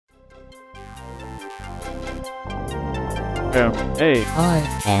A. I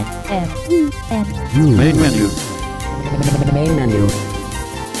N M E N U. Main menu. Main menu.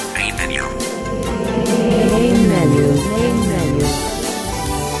 Main menu. Main menu. Main menu.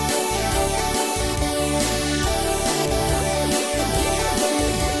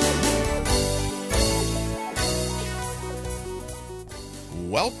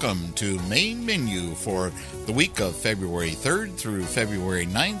 Welcome to Main Menu for the week of February 3rd through February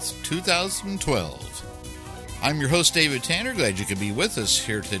 9th, 2012. I'm your host, David Tanner. Glad you could be with us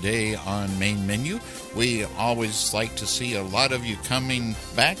here today on Main Menu. We always like to see a lot of you coming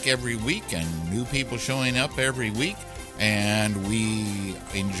back every week and new people showing up every week. And we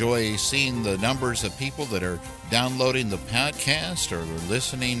enjoy seeing the numbers of people that are downloading the podcast or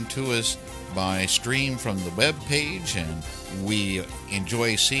listening to us by stream from the web page, and we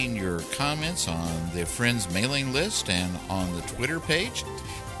enjoy seeing your comments on the Friends mailing list and on the Twitter page.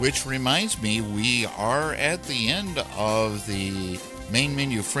 Which reminds me, we are at the end of the Main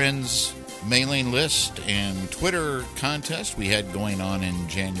Menu Friends mailing list and Twitter contest we had going on in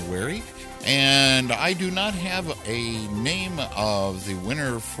January. And I do not have a name of the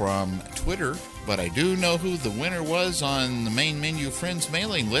winner from Twitter, but I do know who the winner was on the Main Menu Friends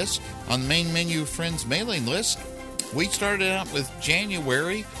mailing list. On the Main Menu Friends mailing list, we started out with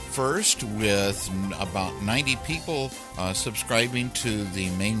January 1st with about 90 people subscribing to the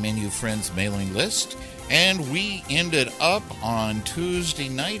Main Menu Friends mailing list. And we ended up on Tuesday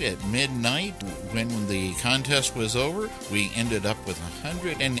night at midnight when the contest was over. We ended up with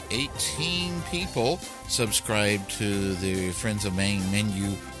 118 people subscribed to the Friends of Main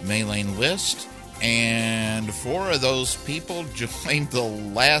Menu mailing list. And 4 of those people joined the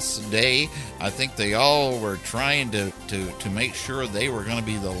last day. I think they all were trying to make sure they were going to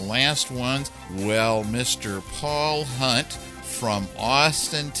be the last ones. Well, Mr. Paul Hunt from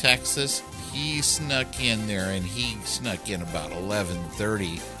Austin, Texas, he snuck in there, and he snuck in about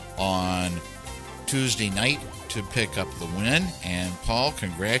 11:30 on Tuesday night to pick up the win. And Paul,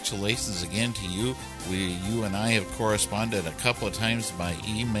 congratulations again to you. You and I have corresponded a couple of times by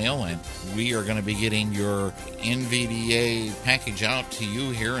email, and we are going to be getting your NVDA package out to you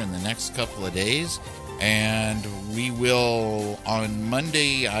here in the next couple of days. And we will, on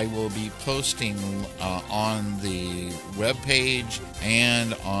Monday, I will be posting on the webpage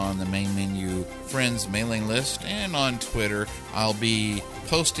and on the Main Menu Friends mailing list and on Twitter. I'll be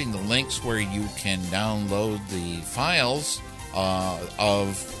posting the links where you can download the files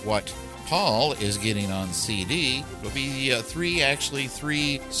of what Paul is getting on CD. It'll be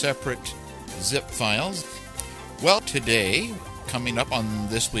three separate zip files. Well, today, coming up on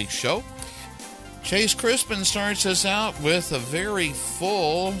this week's show, Chase Crispin starts us out with a very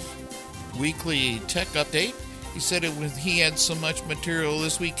full weekly tech update. He said he had so much material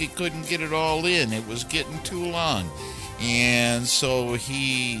this week he couldn't get it all in. It was getting too long. And so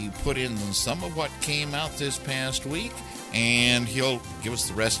he put in some of what came out this past week, and he'll give us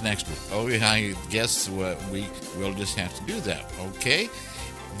the rest next week. Oh, yeah, I guess we'll just have to do that, okay?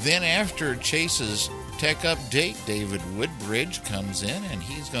 Then after Chase's tech update, David Woodbridge comes in, and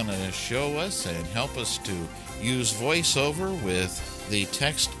he's going to show us and help us to use VoiceOver with the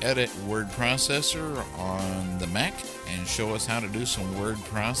text edit word processor on the Mac and show us how to do some word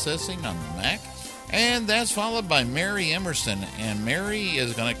processing on the Mac. And that's followed by Mary Emerson, and Mary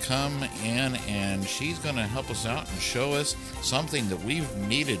is going to come in and she's going to help us out and show us something that we've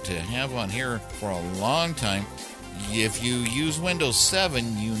needed to have on here for a long time. If you use Windows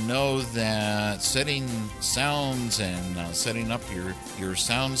 7, you know that setting sounds and setting up your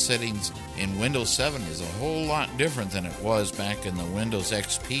sound settings in Windows 7 is a whole lot different than it was back in the Windows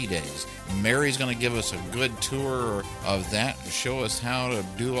XP days. Mary's going to give us a good tour of that and show us how to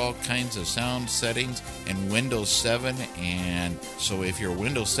do all kinds of sound settings in Windows 7. And so if you're a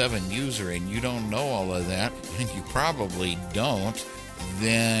Windows 7 user and you don't know all of that, and you probably don't,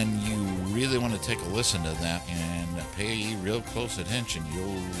 then you really want to take a listen to that and pay real close attention.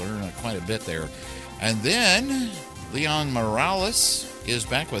 You'll learn quite a bit there. And then Leon Morales is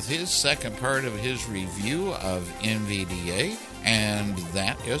back with his second part of his review of NVDA, and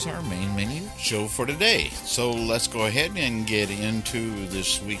that is our Main Menu show for today. So let's go ahead and get into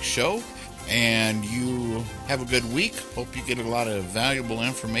this week's show. And you have a good week. Hope you get a lot of valuable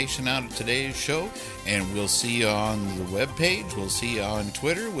information out of today's show. And we'll see you on the webpage. We'll see you on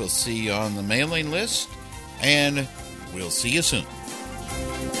Twitter. We'll see you on the mailing list. And we'll see you soon.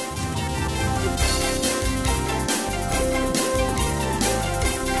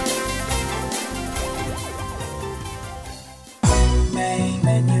 Main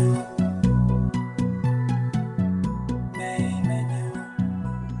menu.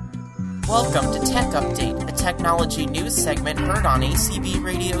 Welcome to Tech Update, a technology news segment heard on ACB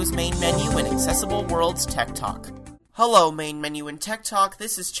Radio's main menu and Accessible World's Tech Talk. Hello, main menu and Tech Talk.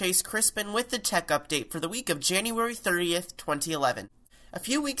 This is Chase Crispin with the Tech Update for the week of January 30th, 2011. A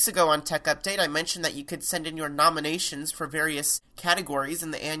few weeks ago on Tech Update, I mentioned that you could send in your nominations for various categories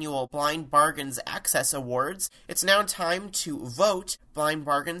in the annual Blind Bargains Access Awards. It's now time to vote. Blind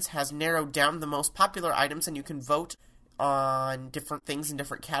Bargains has narrowed down the most popular items, and you can vote on different things in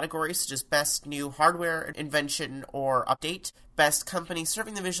different categories, such as Best New Hardware Invention or Update, Best Company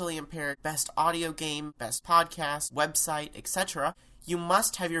Serving the Visually Impaired, Best Audio Game, Best Podcast, Website, etc. You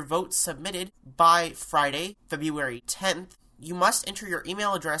must have your votes submitted by Friday, February 10th. You must enter your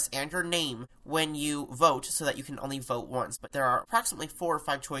email address and your name when you vote so that you can only vote once. But there are approximately 4 or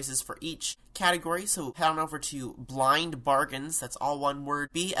 5 choices for each category, so head on over to Blind Bargains, that's all one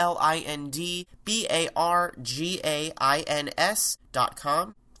word,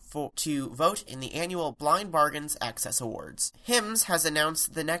 BlindBargains.com. To vote in the annual Blind Bargains Access Awards. HIMSS has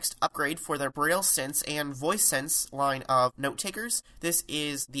announced the next upgrade for their BrailleSense and VoiceSense line of note takers. This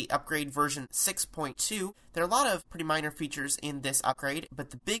is the upgrade version 6.2. There are a lot of pretty minor features in this upgrade,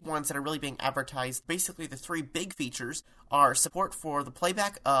 but the big ones that are really being advertised, basically the 3 big features, are support for the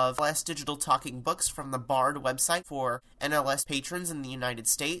playback of NLS digital talking books from the Bard website for NLS patrons in the United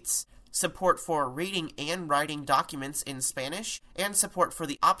States, support for reading and writing documents in Spanish, and support for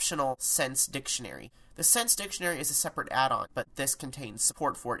the optional Sense Dictionary. The Sense Dictionary is a separate add-on, but this contains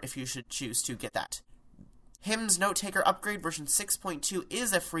support for it if you should choose to get that. HIMSS Note Taker Upgrade version 6.2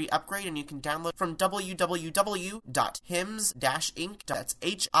 is a free upgrade, and you can download from www.hims-inc. That's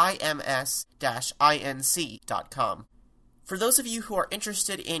HIMS-inc.com. For those of you who are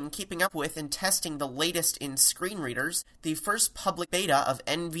interested in keeping up with and testing the latest in screen readers, the first public beta of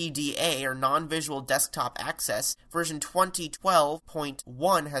NVDA, or Non-Visual Desktop Access, version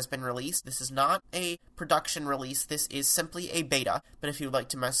 2012.1 has been released. This is not a production release, this is simply a beta, but if you'd like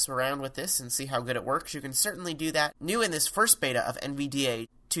to mess around with this and see how good it works, you can certainly do that. New in this first beta of NVDA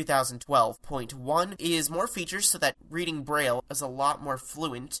 2012.1 is more features so that reading Braille is a lot more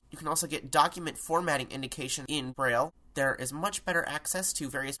fluent. You can also get document formatting indication in Braille. There is much better access to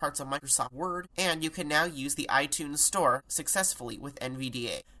various parts of Microsoft Word, and you can now use the iTunes Store successfully with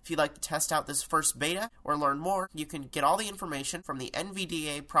NVDA. If you'd like to test out this first beta or learn more, you can get all the information from the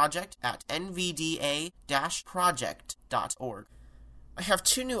NVDA project at nvda-project.org. I have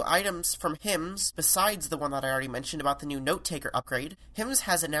 2 new items from HIMSS, besides the one that I already mentioned about the new Note Taker upgrade. HIMSS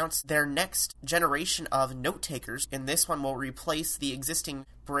has announced their next generation of note takers, and this one will replace the existing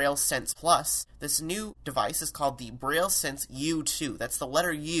BrailleSense Plus. This new device is called the BrailleSense U2. That's the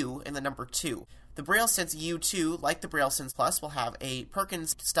letter U and the number 2. The BrailleSense U2, like the BrailleSense Plus, will have a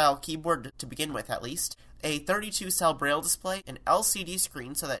Perkins-style keyboard to begin with, at least, a 32-cell Braille display, an LCD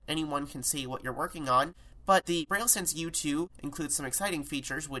screen so that anyone can see what you're working on. But the BrailleSense U2 includes some exciting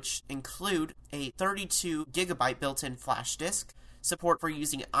features, which include a 32GB built-in flash disk, support for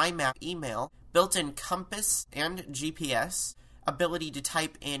using IMAP email, built-in compass and GPS, ability to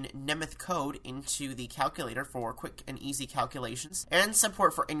type in Nemeth code into the calculator for quick and easy calculations, and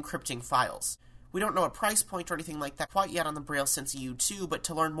support for encrypting files. We don't know a price point or anything like that quite yet on the BrailleSense U2, but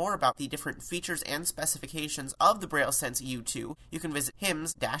to learn more about the different features and specifications of the BrailleSense U2, you can visit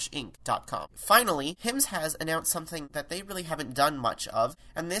hims-inc.com. Finally, HIMSS has announced something that they really haven't done much of,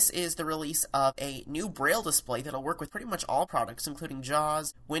 and this is the release of a new Braille display that'll work with pretty much all products, including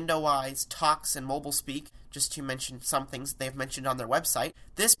JAWS, WindowEyes, Tox, and MobileSpeak, just to mention some things they've mentioned on their website.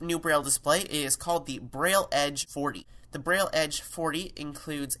 This new Braille display is called the Braille Edge 40. The Braille Edge 40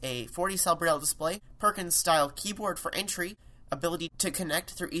 includes a 40-cell Braille display, Perkins-style keyboard for entry, ability to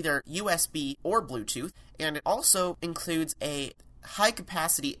connect through either USB or Bluetooth, and it also includes a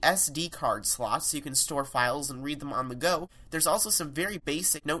high-capacity SD card slot so you can store files and read them on the go. There's also some very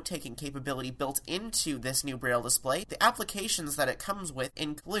basic note-taking capability built into this new Braille display. The applications that it comes with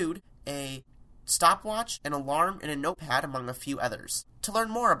include a stopwatch, an alarm, and a notepad, among a few others. To learn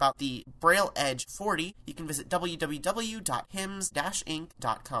more about the Braille Edge 40, you can visit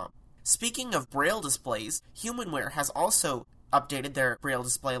www.hims-inc.com. Speaking of Braille displays, Humanware has also updated their Braille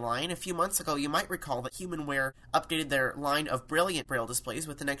display line. A few months ago, you might recall that Humanware updated their line of Brilliant Braille displays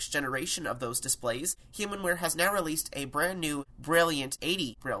with the next generation of those displays. Humanware has now released a brand new Brilliant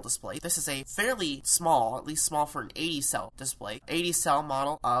 80 Braille display. This is a fairly small, at least small for an 80-cell display, 80-cell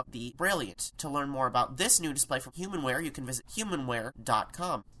model of the Brilliant. To learn more about this new display from Humanware, you can visit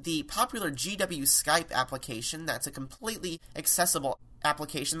humanware.com. The popular GW Skype application, that's a completely accessible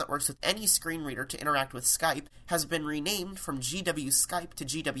application that works with any screen reader to interact with Skype, has been renamed from GW Skype to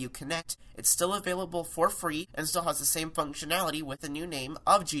GW Connect. It's still available for free and still has the same functionality with the new name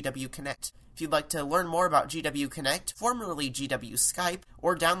of GW Connect. If you'd like to learn more about GW Connect, formerly GW Skype,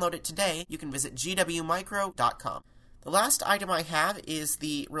 or download it today, you can visit gwmicro.com. The last item I have is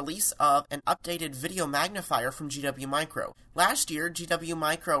the release of an updated video magnifier from GW Micro. Last year, GW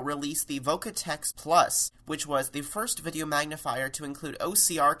Micro released the Vocatext Plus, which was the first video magnifier to include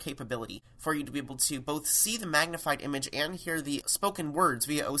OCR capability, for you to be able to both see the magnified image and hear the spoken words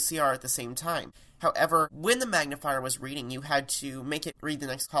via OCR at the same time. However, when the magnifier was reading, you had to make it read the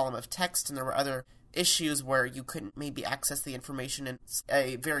next column of text, and there were other issues where you couldn't maybe access the information in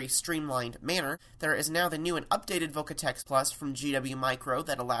a very streamlined manner. There is now the new and updated Vocatext Plus from GW Micro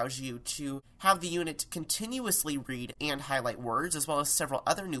that allows you to have the unit continuously read and highlight words, as well as several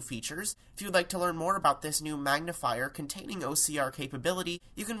other new features. If you would like to learn more about this new magnifier containing OCR capability,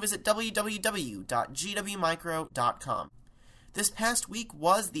 you can visit www.gwmicro.com. This past week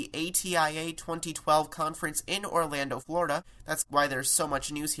was the ATIA 2012 conference in Orlando, Florida. That's why there's so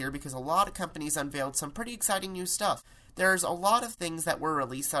much news here, because a lot of companies unveiled some pretty exciting new stuff. There's a lot of things that were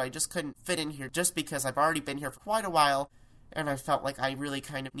released that I just couldn't fit in here just because I've already been here for quite a while, and I felt like I really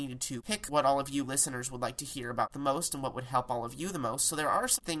kind of needed to pick what all of you listeners would like to hear about the most and what would help all of you the most. So there are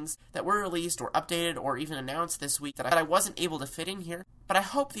some things that were released or updated or even announced this week that I wasn't able to fit in here, but I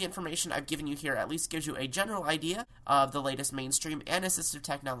hope the information I've given you here at least gives you a general idea of the latest mainstream and assistive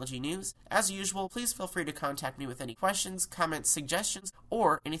technology news. As usual, please feel free to contact me with any questions, comments, suggestions,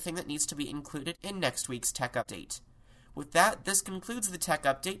 or anything that needs to be included in next week's Tech Update. With that, this concludes the Tech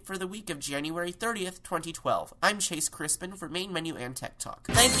Update for the week of January 30th, 2012. I'm Chase Crispin for Main Menu and Tech Talk.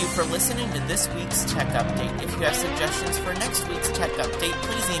 Thank you for listening to this week's Tech Update. If you have suggestions for next week's Tech Update,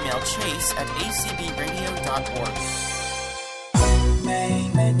 please email chase@acbradio.org.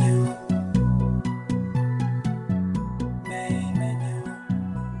 Main menu.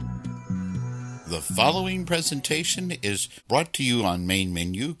 The following presentation is brought to you on Main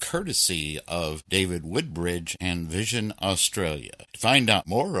Menu courtesy of David Woodbridge and Vision Australia. To find out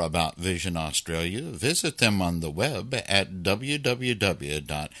more about Vision Australia, visit them on the web at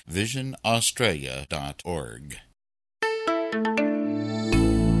www.visionaustralia.org.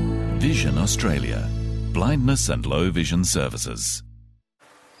 Vision Australia. Blindness and low vision services.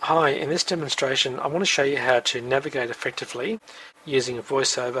 Hi, in this demonstration I want to show you how to navigate effectively using a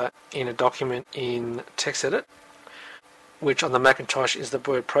voiceover in a document in TextEdit, which on the Macintosh is the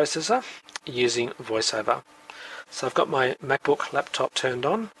word processor, using voiceover. So I've got my MacBook laptop turned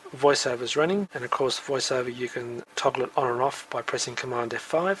on, voiceover is running, and of course voiceover you can toggle it on and off by pressing Command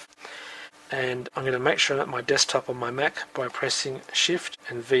F5. And I'm going to make sure I'm at my desktop on my Mac by pressing Shift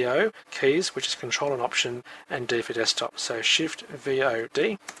and VO keys, which is Control and Option and D for desktop. So Shift, VO,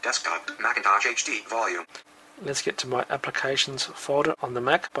 D. Desktop, Macintosh HD, volume. Let's get to my Applications folder on the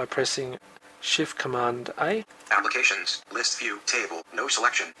Mac by pressing Shift, Command A. Applications, list view, table, no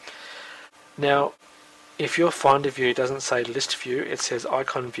selection. Now, if your Finder view doesn't say List View, it says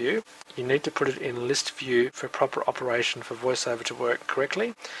Icon View, you need to put it in List View for proper operation for VoiceOver to work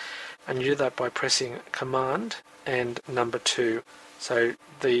correctly. And you do that by pressing Command and number 2. So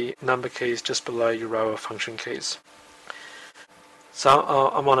the number key is just below your row of function keys. So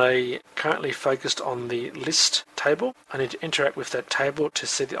I'm currently focused on the list table. I need to interact with that table to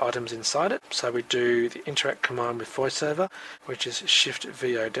see the items inside it. So we do the interact command with VoiceOver, which is Shift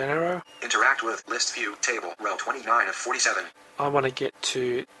VO down arrow. Interact with list view table, row 29 of 47. I want to get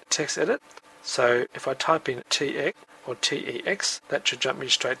to TextEdit. So if I type in TX or TEX, that should jump me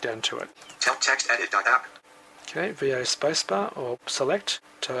straight down to it. Tell TextEdit.app. Okay, VO spacebar or select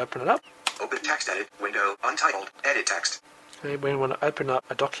to open it up. Open TextEdit window, untitled, edit text. Okay, we want to open up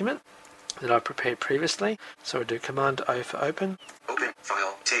a document that I prepared previously, so we do Command O for open. Open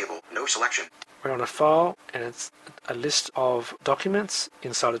file, table, no selection. We're on a file and it's a list of documents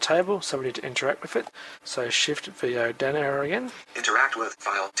inside a table, so we need to interact with it. So Shift VO down arrow again. Interact with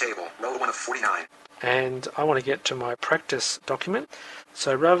file, table, row 1 of 49. And I want to get to my practice document.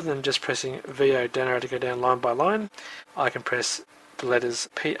 So rather than just pressing VO down arrow to go down line by line, I can press the letters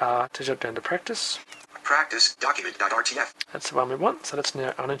PR to jump down to practice. Practice document.rtf. That's the one we want. So let's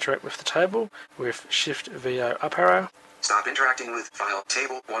now uninteract with the table with Shift VO up arrow. Stop interacting with file,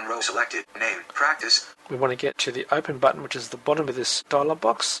 table, 1 row selected, name, practice. We want to get to the open button, which is the bottom of this dialog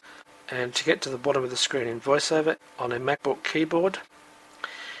box. And to get to the bottom of the screen in VoiceOver on a MacBook keyboard,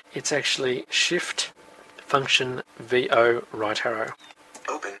 it's actually Shift function VO right arrow.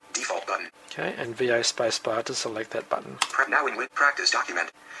 Open default button. Okay, and VO spacebar to select that button. Now in with practice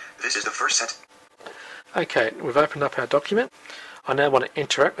document. This is the first set. Okay, we've opened up our document. I now want to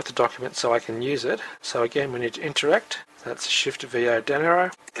interact with the document so I can use it. So again, we need to interact. That's Shift VO down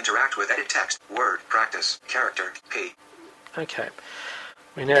arrow. Interact with edit text, word, practice, character, P. Okay,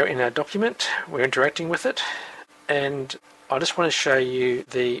 we're now in our document, we're interacting with it, and I just want to show you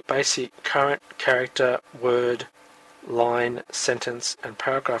the basic current character, word, line, sentence, and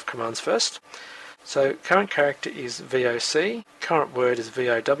paragraph commands first. So current character is VOC, current word is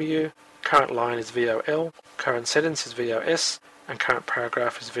VOW, current line is VOL, current sentence is VOS, and current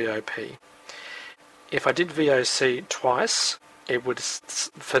paragraph is VOP. If I did VOC twice, it would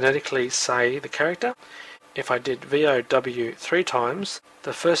phonetically say the character. If I did VOW 3 times,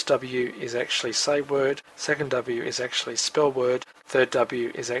 the first W is actually say word, second W is actually spell word, third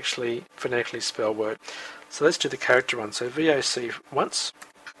W is actually phonetically spell word. So let's do the character one. So VOC once,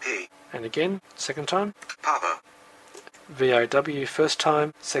 P. and again, second time. Papa. VOW first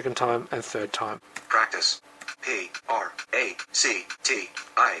time, second time, and third time. Practice. P-R-A-C-T-I-S-E.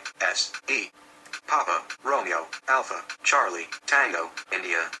 Papa, Romeo, Alpha, Charlie, Tango,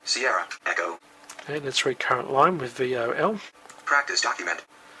 India, Sierra, Echo. Okay, let's read current line with VOL. Practice document.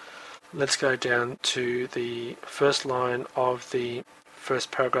 Let's go down to the first line of the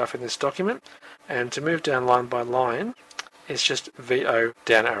first paragraph in this document, and to move down line by line, it's just VO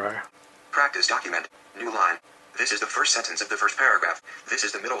down arrow. Practice document. New line. This is the first sentence of the first paragraph. This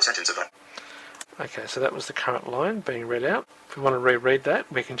is the middle sentence of the... Okay, so that was the current line being read out. If we want to reread that,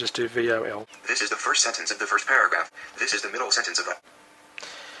 we can just do VOL. This is the first sentence of the first paragraph. This is the middle sentence of the...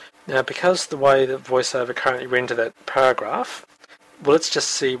 Now, because the way that VoiceOver currently rendered that paragraph, well, let's just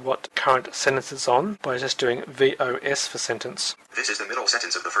see what current sentence is on by just doing VOS for sentence. This is the middle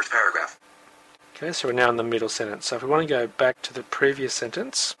sentence of the first paragraph. Okay, so we're now in the middle sentence. So if we want to go back to the previous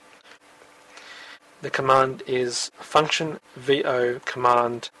sentence, the command is function VO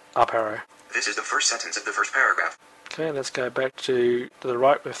command up arrow. This is the first sentence of the first paragraph. Okay, let's go back to the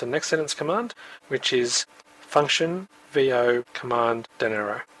right with the next sentence command, which is function VO command down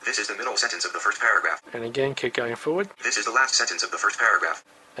arrow. This is the middle sentence of the first paragraph. And again, keep going forward. This is the last sentence of the first paragraph.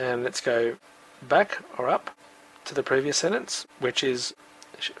 And let's go back or up to the previous sentence, which is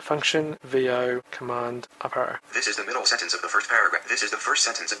function VO command up arrow. This is the middle sentence of the first paragraph. This is the first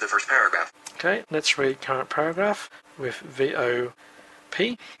sentence of the first paragraph. Okay, let's read current paragraph with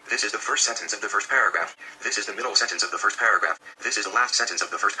VOP. This is the first sentence of the first paragraph. This is the middle sentence of the first paragraph. This is the last sentence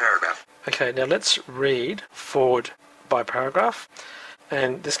of the first paragraph. Okay, now let's read forward by paragraph.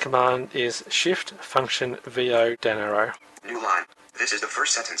 And this command is shift function VO down arrow. New line. This is the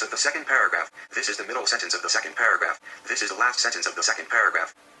first sentence of the second paragraph. This is the middle sentence of the second paragraph. This is the last sentence of the second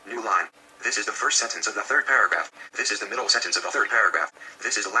paragraph. New line. This is the first sentence of the third paragraph. This is the middle sentence of the third paragraph.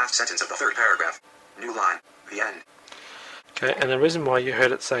 This is the last sentence of the third paragraph. New line. The end. Okay, and the reason why you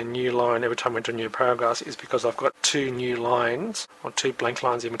heard it say new line every time we enter a new paragraph is because I've got 2 new lines, or 2 blank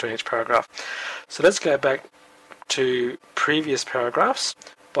lines in between each paragraph. So let's go back to previous paragraphs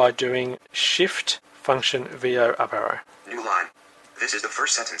by doing shift function VO up arrow. New line. This is the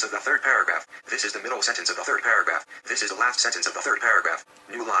first sentence of the third paragraph. This is the middle sentence of the third paragraph. This is the last sentence of the third paragraph.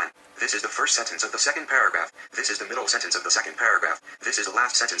 New line. This is the first sentence of the second paragraph. This is the middle sentence of the second paragraph. This is the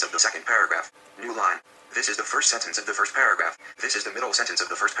last sentence of the second paragraph. New line. This is the first sentence of the first paragraph. This is the middle sentence of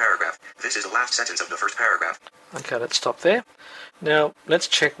the first paragraph. This is the last sentence of the first paragraph. Okay, let's stop there. Now, let's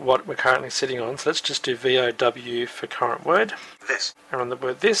check what we're currently sitting on. So let's just do VOW for current word. This. We're on the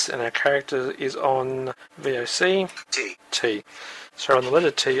word this, and our character is on VOC. T. T. So we're on the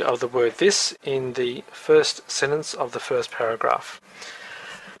letter T of the word this in the first sentence of the first paragraph.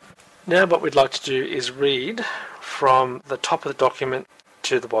 Now what we'd like to do is read from the top of the document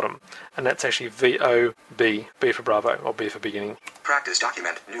to the bottom, and that's actually VOB, B for Bravo, or B for beginning. Practice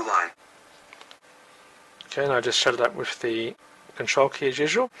document. New line. Okay, and I just shut it up with the control key as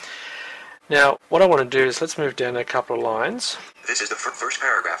usual. Now, what I want to do is let's move down a couple of lines. This is the first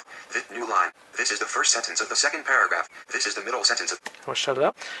paragraph. This new line. This is the first sentence of the second paragraph. This is the middle sentence of... I'll shut it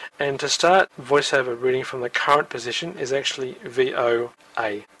up. And to start VoiceOver reading from the current position is actually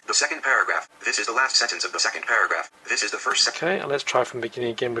VOA. The second paragraph. This is the last sentence of the second paragraph. This is the first... Okay, and let's try from the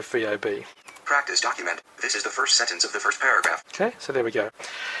beginning again with VOB. Practice document. This is the first sentence of the first paragraph. Okay, so there we go.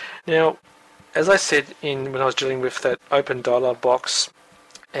 Now, as I said when I was dealing with that open dialog box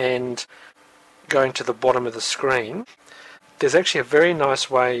and going to the bottom of the screen, there's actually a very nice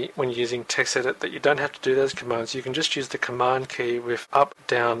way when you're using TextEdit that you don't have to do those commands. You can just use the command key with up,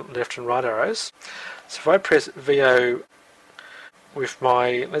 down, left and right arrows. So if I press VO with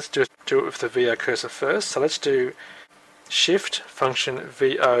my, let's do it with the VO cursor first. So let's do shift function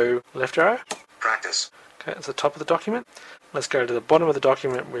VO left arrow. Practice. Okay, that's the top of the document. Let's go to the bottom of the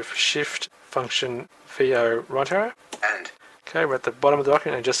document with shift function VO right arrow. End. Okay, we're at the bottom of the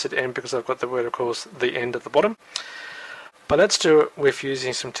document. I just said end because I've got the word, of course, the end at the bottom. But let's do it with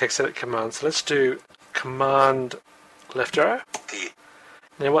using some text edit commands. Let's do command left arrow. The.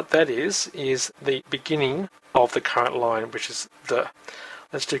 Now what that is the beginning of the current line, which is the.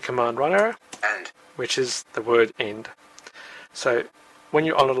 Let's do command right arrow, End. which is the word end. So when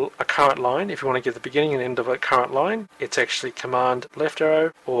you're on a current line, if you want to give the beginning and end of a current line, it's actually command left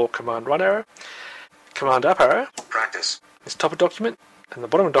arrow or command right arrow. Command up arrow Practice. is top of document, and the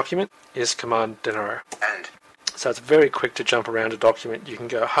bottom of document is command down arrow. End. So it's very quick to jump around a document. You can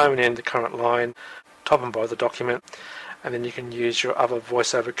go home and end the current line, top and bottom of the document, and then you can use your other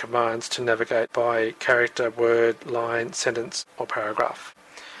voiceover commands to navigate by character, word, line, sentence, or paragraph.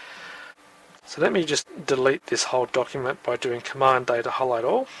 So let me just delete this whole document by doing command data highlight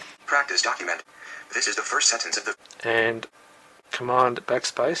all Practice document. This is the first sentence of the and command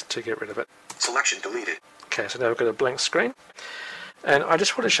backspace to get rid of it. selection deleted. Okay, so now we've got a blank screen. And I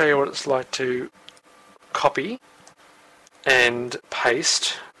just want to show you what it's like to copy and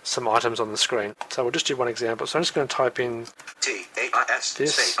paste some items on the screen. So we'll just do one example. So I'm just going to type in, T-A-I-S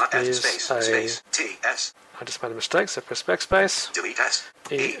This space is a- space T-S I just made a mistake, so press backspace, delete S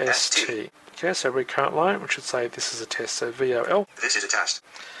E-S-T. Okay, so every current line, which should say this is a test, so V-O-L. This is a test.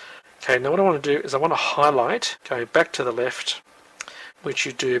 Okay, now what I want to do is I want to highlight, going back to the left, which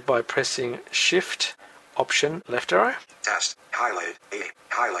you do by pressing Shift, Option, left arrow. Test. Highlighted. A.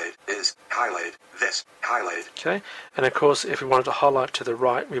 Highlighted is highlighted. This. Highlighted. Okay, and of course if we wanted to highlight to the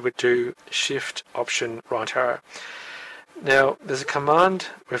right, we would do Shift, Option, right arrow. Now there's a command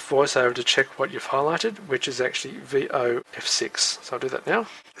with VoiceOver to check what you've highlighted, which is actually VO-F6. So I'll do that now,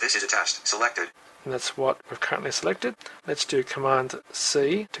 This is a test. Selected. and that's what we've currently selected. Let's do Command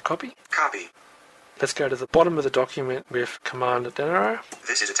C to copy. Copy. Let's go to the bottom of the document with Command down arrow.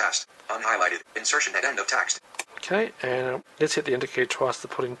 This is a test. Unhighlighted. Insertion at end of text. Okay, and let's hit the enter key twice to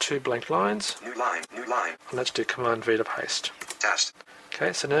put in 2 blank lines, New line. New line. and let's do Command V to paste. Test.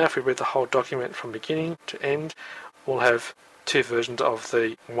 Okay, so now if we read the whole document from beginning to end, we'll have 2 versions of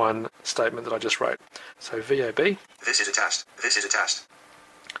the one statement that I just wrote. So VOB. This is a test. This is a test.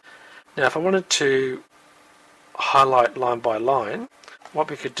 Now if I wanted to highlight line by line, what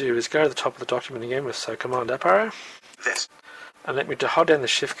we could do is go to the top of the document again with Command up arrow, This. and let me hold down the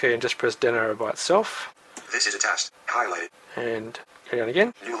Shift key and just press down arrow by itself, This is a test. Highlighted. and go down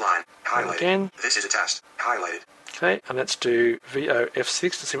again. New line. Highlighted. Again. This is a test. Highlighted. Okay, and let's do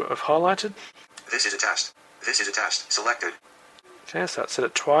VO-F6 to see what we've highlighted. This is a test. This is a test. Selected. Okay, so I said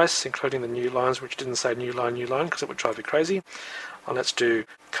it twice, including the new lines, which didn't say new line, because it would drive you crazy. And let's do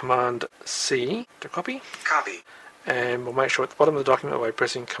Command C to copy. Copy. And we'll make sure at the bottom of the document by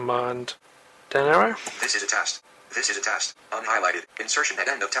pressing Command down arrow. This is a test. This is a test. Unhighlighted. Insertion at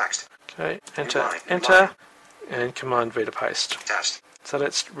end of text. Okay, enter, line, new enter, line. and Command V to paste. Test. So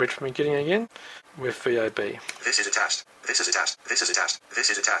let's read from the beginning again with VOB. This is a test. This is a test. This is a test. This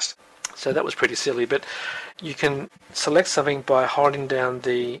is a test. So that was pretty silly, but you can select something by holding down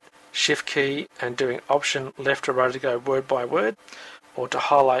the Shift key and doing Option left or right to go word by word, or to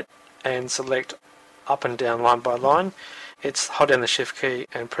highlight and select up and down line by line. It's hold down the Shift key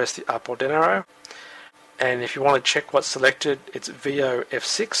and press the up or down arrow. And if you want to check what's selected, it's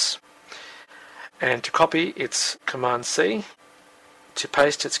VO-F6. And to copy, it's Command C. To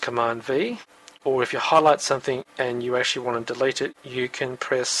paste, it's Command V. Or if you highlight something and you actually want to delete it, you can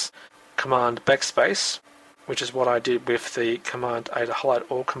press Command backspace, which is what I did with the Command A to highlight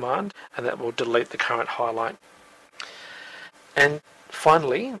all command, and that will delete the current highlight. And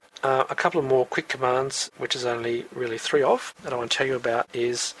finally, a couple of more quick commands, which is only really 3 of, that I want to tell you about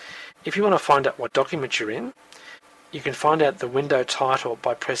is, if you want to find out what document you're in, you can find out the window title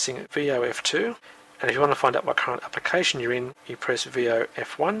by pressing VO-F2, and if you want to find out what current application you're in, you press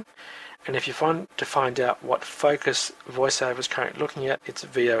VO-F1, and if you want to find out what focus VoiceOver is currently looking at, it's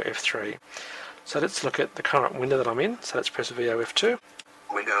VO-F3. So let's look at the current window that I'm in, so let's press VO-F2,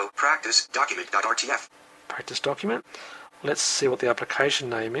 Window. Practice. Document.rtf. practice document. Let's see what the application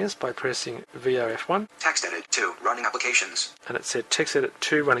name is by pressing VO-F1, Text edit. 2. Running applications. and it said text edit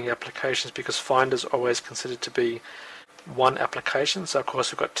 2 running applications because Finder is always considered to be one application. So of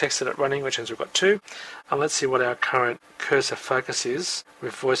course we've got text edit running, which means we've got 2. And let's see what our current cursor focus is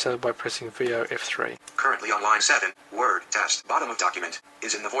with VoiceOver by pressing VO-F3. Currently on line 7. Word. Test. Bottom of document.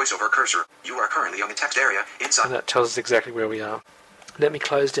 Is in the voiceover cursor. You are currently on the text area. And Inside. that tells us exactly where we are. Let me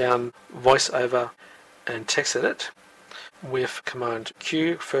close down VoiceOver and text edit with Command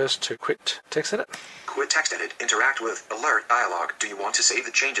Q first to quit text edit. Quit text edit. Interact with alert dialog. Do you want to save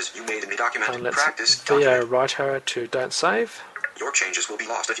the changes you made in the document? And let's Practice. VO Document. right arrow to don't save. Your changes will be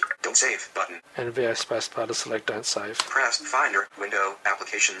lost if you don't save button. And VO spacebar to select Don't Save. Press Finder, Window,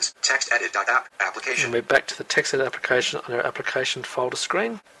 Applications, Text Edit.app, Application. And we're back to the text edit application on our application folder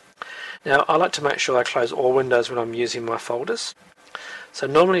screen. Now, I like to make sure I close all windows when I'm using my folders. So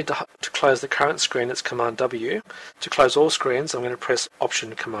normally to close the current screen, it's Command W. To close all screens, I'm going to press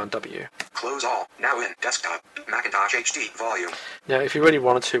Option Command W. Close all. Now in Desktop, Macintosh HD Volume. Now, if you really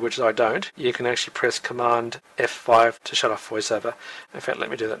wanted to, which I don't, you can actually press Command F5 to shut off VoiceOver. In fact,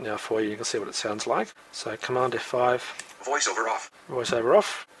 let me do that now for you. You can see what it sounds like. So Command F5. VoiceOver off. VoiceOver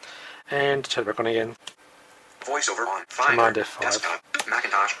off. And turn it back on again. VoiceOver on. Finder, Command F5. Desktop,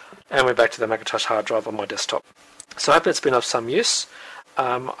 Macintosh. And we're back to the Macintosh hard drive on my desktop. So I hope it's been of some use.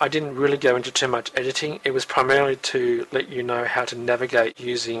 I didn't really go into too much editing. It was primarily to let you know how to navigate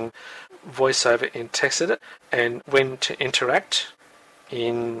using VoiceOver in TextEdit and when to interact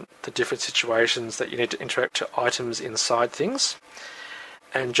in the different situations that you need to interact to items inside things,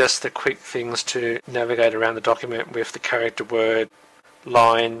 and just the quick things to navigate around the document with the character, word,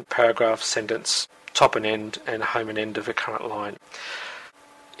 line, paragraph, sentence, top and end, and home and end of a current line.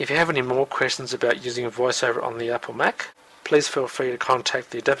 If you have any more questions about using VoiceOver on the Apple Mac, please feel free to contact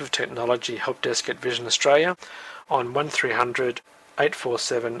the Adaptive Technology Help Desk at Vision Australia on 1300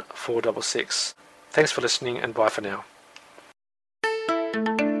 847 466. Thanks for listening, and bye for now.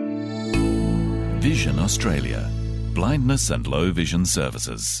 Vision Australia. Blindness and low vision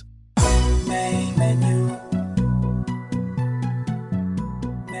services. Main menu.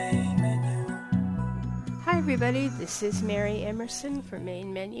 Main menu. Hi everybody, this is Mary Emerson from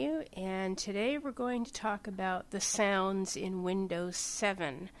Main Menu, and today we're going to talk about the sounds in Windows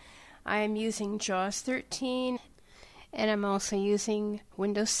 7. I am using JAWS 13, and I'm also using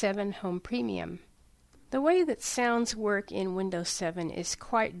Windows 7 Home Premium. The way that sounds work in Windows 7 is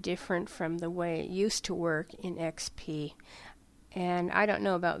quite different from the way it used to work in XP. And I don't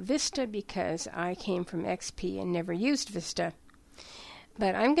know about Vista because I came from XP and never used Vista.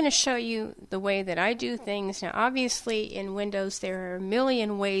 But I'm going to show you the way that I do things. Now, obviously, in Windows, there are a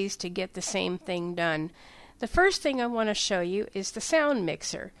million ways to get the same thing done. The first thing I want to show you is the sound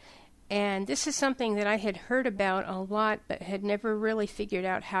mixer. And this is something that I had heard about a lot, but had never really figured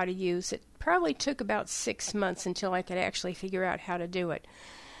out how to use. It probably took about 6 months until I could actually figure out how to do it.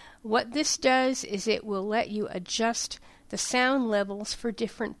 What this does is it will let you adjust the sound levels for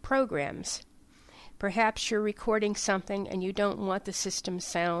different programs. Perhaps you're recording something and you don't want the system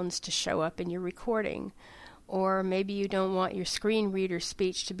sounds to show up in your recording. Or maybe you don't want your screen reader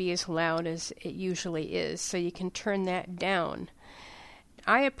speech to be as loud as it usually is, so you can turn that down.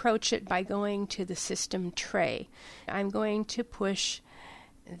 I approach it by going to the system tray. I'm going to push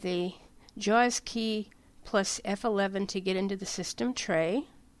the JAWS key plus F11 to get into the system tray.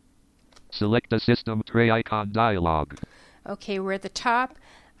 Select the system tray icon dialog. Okay, we're at the top.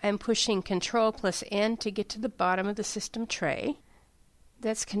 I'm pushing Control plus N to get to the bottom of the system tray.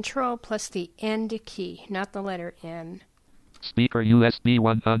 That's Control plus the End key, not the letter N. Speaker USB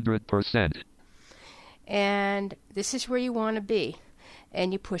 100%. And this is where you want to be.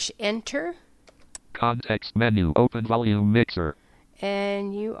 And you push Enter. Context menu, open volume mixer.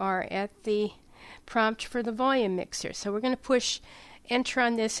 And you are at the prompt for the volume mixer. So we're going to push Enter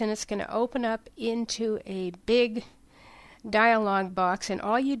on this, and it's going to open up into a big dialog box, and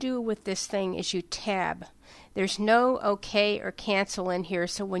all you do with this thing is you tab. There's no OK or cancel in here,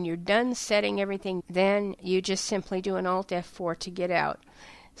 so when you're done setting everything, then you just simply do an Alt F4 to get out.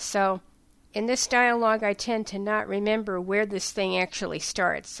 So in this dialog, I tend to not remember where this thing actually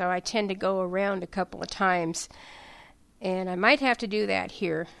starts, so I tend to go around a couple of times, and I might have to do that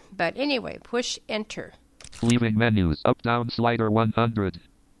here. But anyway, push Enter. Leaving menus, up-down slider 100.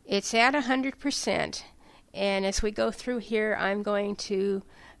 It's at 100%. And as we go through here, I'm going to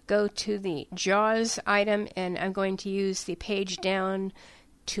go to the JAWS item, and I'm going to use the page down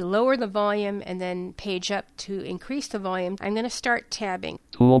to lower the volume and then page up to increase the volume. I'm going to start tabbing.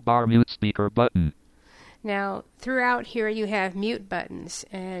 Toolbar mute speaker button. Now, throughout here you have mute buttons,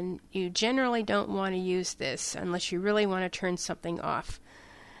 and you generally don't want to use this unless you really want to turn something off.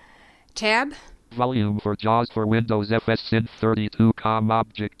 Tab. Volume for JAWS for Windows FS Synth 32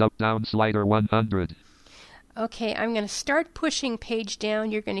 object up-down slider 100. Okay, I'm going to start pushing page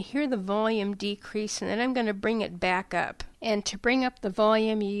down. You're going to hear the volume decrease, and then I'm going to bring it back up. And to bring up the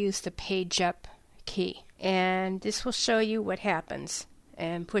volume, you use the page up key. And this will show you what happens.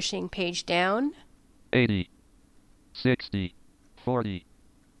 And pushing page down. 80, 60, 40,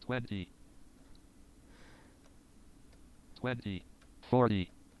 20, 20,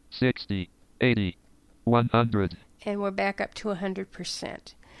 40, 60, 80, 100. And we're back up to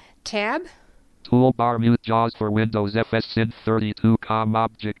 100%. Tab. Toolbar mute JAWS for Windows FS Synth 32 COM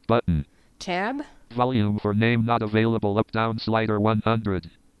object button. Tab. Volume for name not available up down slider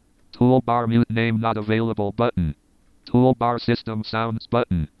 100. Toolbar mute name not available button. Toolbar system sounds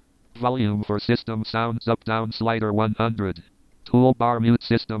button. Volume for system sounds up down slider 100. Toolbar mute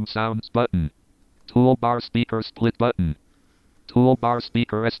system sounds button. Toolbar speaker split button. Toolbar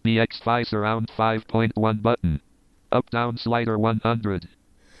speaker SPX5 surround 5.1 button. Up down slider 100.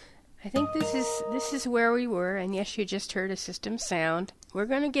 I think this is where we were, and yes, you just heard a system sound. We're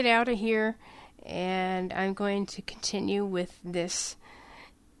going to get out of here, and I'm going to continue with this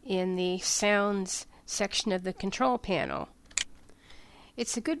in the sounds section of the control panel.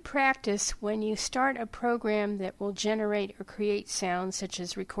 It's a good practice when you start a program that will generate or create sounds, such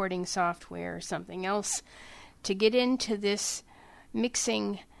as recording software or something else, to get into this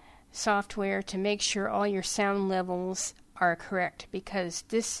mixing software to make sure all your sound levels are correct, because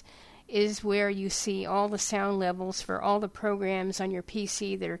this is where you see all the sound levels for all the programs on your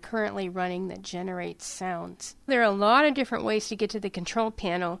PC that are currently running that generate sounds. There are a lot of different ways to get to the control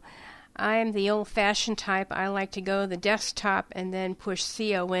panel. I'm the old-fashioned type. I like to go to the desktop and then push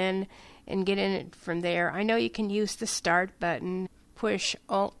CON and get in it from there. I know you can use the Start button. Push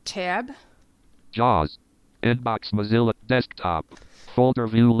Alt-Tab. JAWS. Inbox Mozilla Desktop. Folder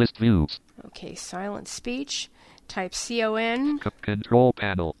View List Views. Okay, Silent Speech. Type CON. Control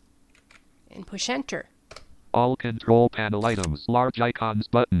Panel. And push Enter. All control panel items. Large icons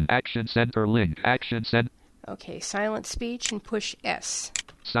button. Action Center link. Action Center. Okay, Silent Speech and push S.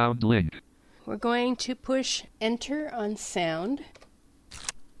 Sound link. We're going to push Enter on sound.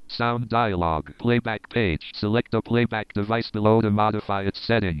 Sound dialog. Playback page. Select a playback device below to modify its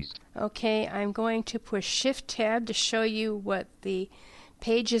settings. Okay, I'm going to push Shift Tab to show you what the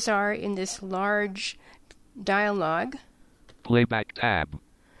pages are in this large dialog. Playback tab.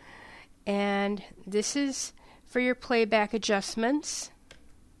 And this is for your playback adjustments.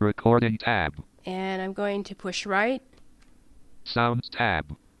 Recording tab. And I'm going to push right. Sounds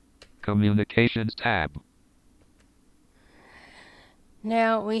tab. Communications tab.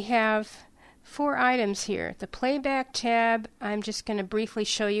 Now we have 4 items here. The playback tab, I'm just going to briefly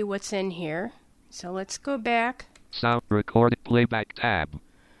show you what's in here. So let's go back. Sound recording playback tab.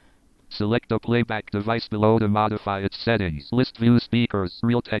 Select a playback device below to modify its settings. List view speakers.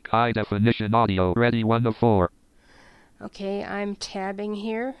 Realtek high definition audio. Ready 1 of 4. Okay, I'm tabbing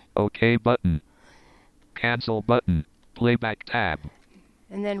here. OK button. Cancel button. Playback tab.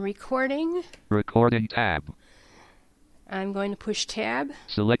 And then recording. Recording tab. I'm going to push tab.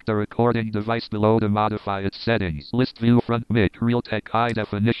 Select the recording device below to modify its settings. List view front mic. Realtek high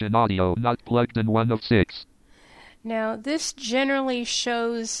definition audio. Not plugged in 1 of 6. Now this generally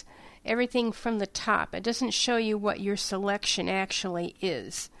shows everything from the top. It doesn't show you what your selection actually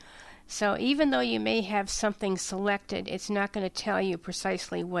is. So even though you may have something selected, it's not going to tell you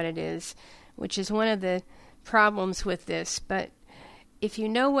precisely what it is, which is one of the problems with this. But if you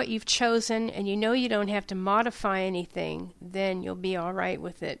know what you've chosen and you know you don't have to modify anything, then you'll be all right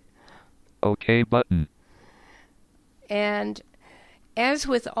with it. OK button. And as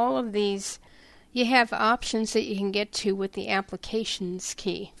with all of these, you have options that you can get to with the Applications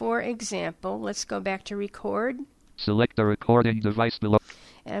key. For example, let's go back to Record. Select the recording device below.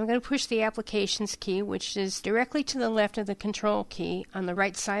 And I'm going to push the Applications key, which is directly to the left of the Control key on the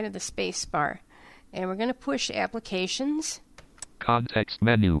right side of the space bar. And we're going to push Applications. Context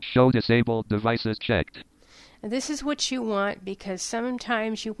menu. Show disabled devices checked. And this is what you want because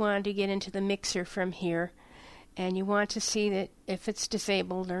sometimes you want to get into the mixer from here. And you want to see that if it's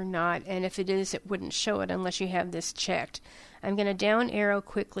disabled or not, and if it is, it wouldn't show it unless you have this checked. I'm going to down arrow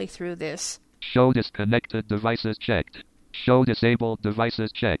quickly through this. Show disconnected devices checked. Show disabled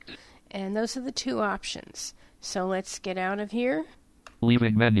devices checked. And those are the 2 options. So let's get out of here.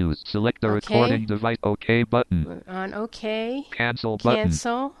 Leaving menus. Select the recording device. OK button. On OK. Cancel button.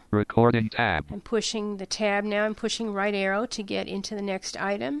 Cancel. Recording tab. I'm pushing the tab now. I'm pushing right arrow to get into the next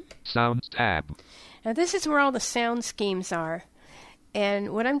item. Sounds tab. Now this is where all the sound schemes are.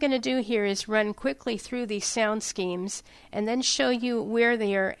 And what I'm going to do here is run quickly through these sound schemes and then show you where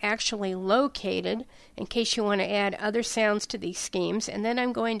they are actually located in case you want to add other sounds to these schemes. And then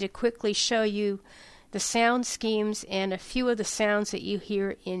I'm going to quickly show you the sound schemes and a few of the sounds that you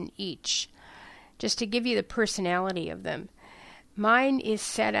hear in each, just to give you the personality of them. Mine is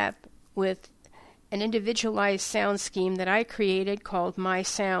set up with an individualized sound scheme that I created called My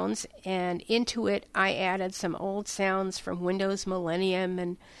Sounds, and into it I added some old sounds from Windows Millennium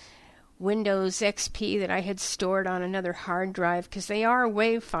and Windows XP that I had stored on another hard drive, because they are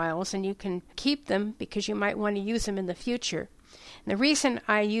WAV files and you can keep them because you might want to use them in the future. And the reason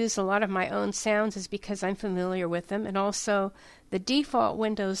I use a lot of my own sounds is because I'm familiar with them, and also the default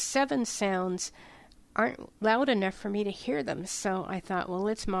Windows 7 sounds aren't loud enough for me to hear them, so I thought, well,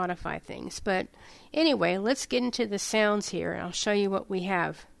 let's modify things. But anyway, let's get into the sounds here, and I'll show you what we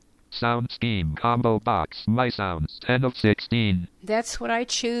have. Sound scheme combo box. My sounds 10 of 16. That's what I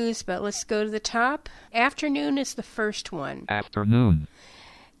choose, but let's go to the top. Afternoon is the first one. Afternoon.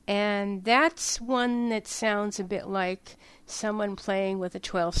 And that's one that sounds a bit like someone playing with a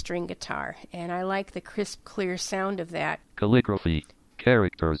 12-string guitar. And I like the crisp, clear sound of that. Calligraphy.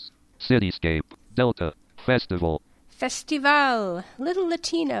 Characters. Cityscape. Delta. Festival. Festival. Little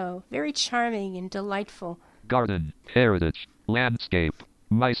Latino. Very charming and delightful. Garden. Heritage. Landscape.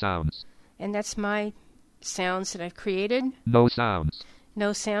 My sounds. And that's my sounds that I've created. No sounds.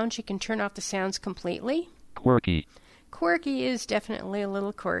 No sounds. You can turn off the sounds completely. Quirky. Quirky is definitely a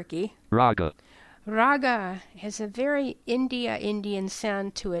little quirky. Raga. Raga has a very Indian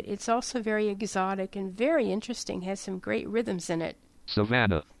sound to it. It's also very exotic and very interesting. Has some great rhythms in it.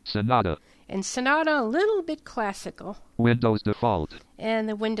 Savannah. Sonata. And sonata, a little bit classical. Windows default. And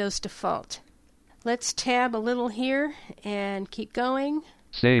the Windows default. Let's tab a little here and keep going.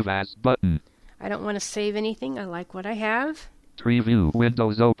 Save as button. I don't want to save anything. I like what I have. Tree view.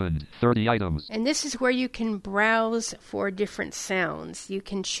 Windows opened. 30 items. And this is where you can browse for different sounds. You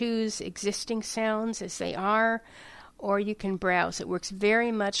can choose existing sounds as they are, or you can browse. It works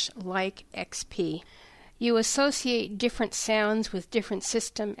very much like XP. You associate different sounds with different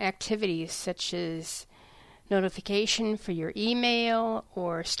system activities, such as notification for your email,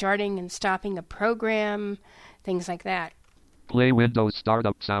 or starting and stopping a program, things like that. Play Windows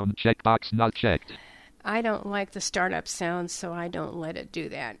startup sound checkbox not checked. I don't like the startup sound, so I don't let it do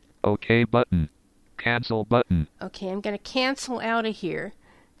that. OK button. Cancel button. Okay, I'm going to cancel out of here.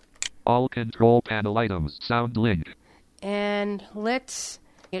 All control panel items. Sound link. And let's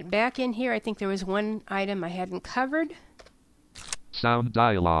get back in here. I think there was one item I hadn't covered. Sound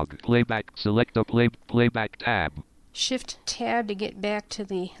dialog. Playback. Select a playback tab. Shift tab to get back to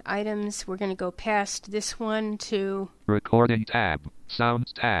the items. We're going to go past this one to Recording tab.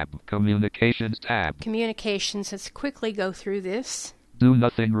 Sounds tab. Communications tab. Communications. Let's quickly go through this. Do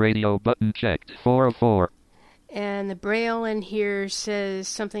nothing radio button checked. 4 of 4. And the Braille in here says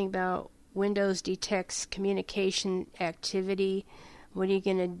something about Windows detects communication activity. What are you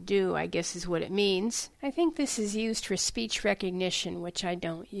going to do, I guess is what it means. I think this is used for speech recognition, which I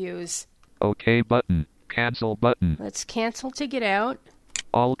don't use. OK button. Cancel button. Let's cancel to get out.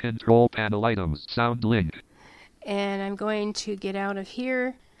 All control panel items. Sound link. And I'm going to get out of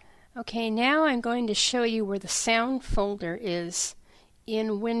here. Okay, now I'm going to show you where the sound folder is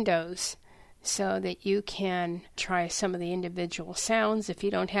in Windows so that you can try some of the individual sounds if you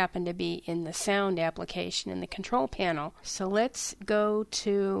don't happen to be in the sound application in the control panel. So let's go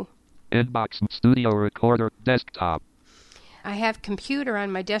to Inbox Studio Recorder Desktop. I have computer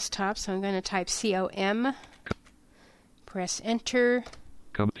on my desktop, so I'm going to type COM. Press enter.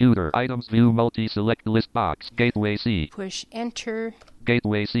 Computer items view multi-select list box. Gateway C. Push enter.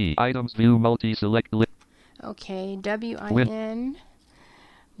 Gateway C. Items view multi-select list. Okay, WIN.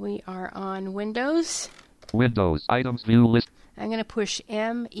 We are on Windows. Windows items view list. I'm going to push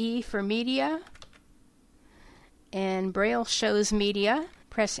ME for media. And Braille shows media.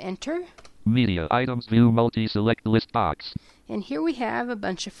 Press enter. Media items view multi-select list box. And here we have a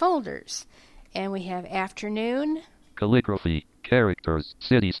bunch of folders. And we have afternoon. Calligraphy. Characters.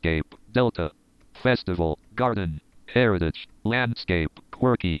 Cityscape. Delta. Festival. Garden. Heritage. Landscape.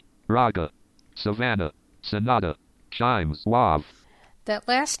 Quirky. Raga. Savannah. Sonata. Chimes. WAV. That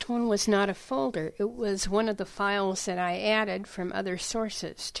last one was not a folder. It was one of the files that I added from other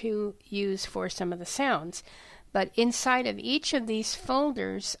sources to use for some of the sounds. But inside of each of these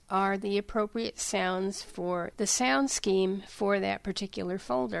folders are the appropriate sounds for the sound scheme for that particular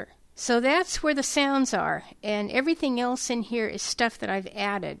folder. So that's where the sounds are, and everything else in here is stuff that I've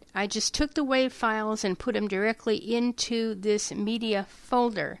added. I just took the WAV files and put them directly into this media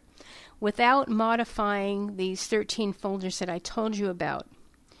folder without modifying these 13 folders that I told you about.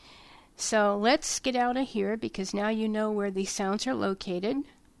 So let's get out of here because now you know where these sounds are located.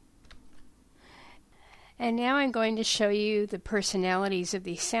 And now I'm going to show you the personalities of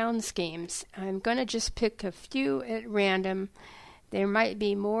these sound schemes. I'm going to just pick a few at random. There might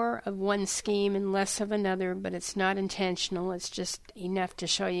be more of one scheme and less of another, but it's not intentional. It's just enough to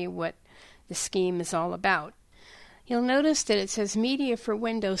show you what the scheme is all about. You'll notice that it says Media for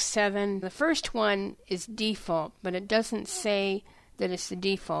Windows 7. The first one is default, but it doesn't say that it's the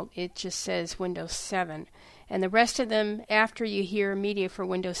default. It just says Windows 7. And the rest of them, after you hear Media for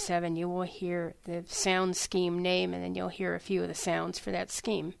Windows 7, you will hear the sound scheme name, and then you'll hear a few of the sounds for that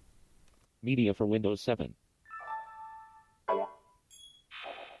scheme. Media for Windows 7.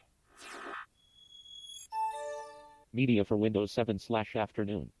 Media for Windows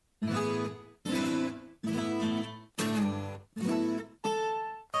 7/afternoon.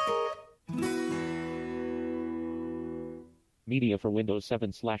 Media for Windows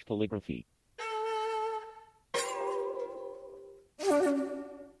 7/calligraphy.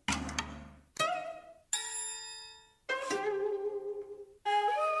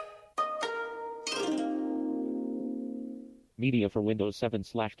 Media for Windows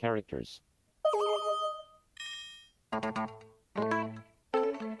 7/characters.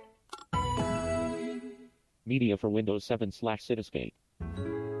 Media for Windows 7/Cityscape.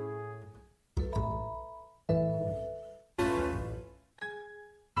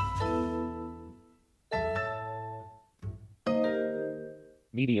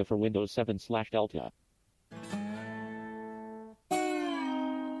 Media for Windows 7/Delta.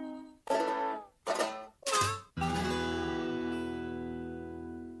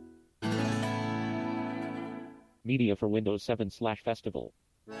 Media for Windows 7/Festival.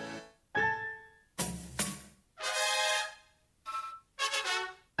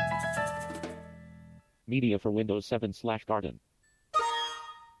 Media for Windows 7/Garden.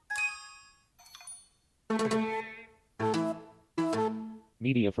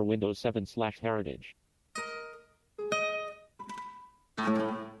 Media for Windows 7/Heritage.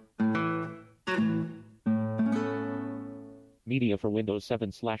 Media for Windows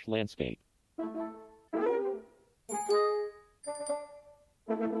 7/Landscape.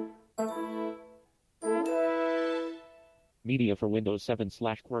 Media for Windows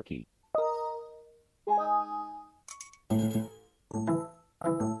 7/Quirky.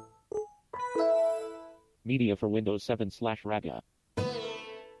 Media for Windows 7/Raga.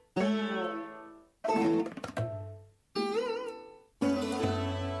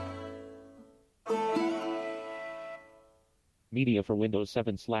 Media for Windows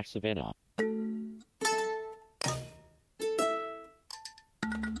 7/Savannah.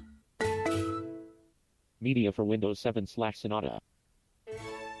 Media for Windows 7/Sonata.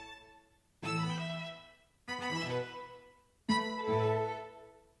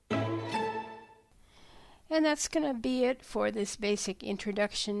 And that's going to be it for this basic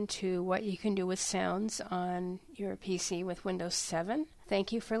introduction to what you can do with sounds on your PC with Windows 7.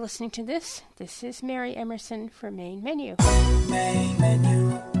 Thank you for listening to this. This is Mary Emerson for Main Menu. Main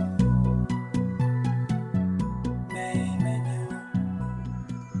menu. Main menu.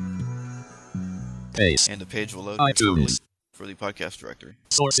 Paste. And the page will load iTunes for the podcast directory.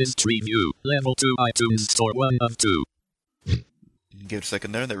 Sources tree view. Level 2 iTunes Store 1 of 2. Give it a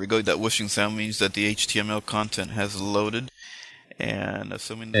second there. There we go. That whooshing sound means that the HTML content has loaded. And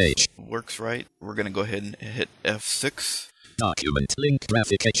assuming this works right, we're going to go ahead and hit F6. Document link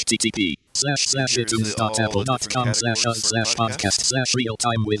graphic http://itunes.apple.com/us/podcast/ real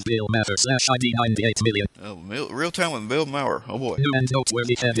time with Bill Matter /ID 98 million. Oh, real time with Bill Maurer. Oh boy. New and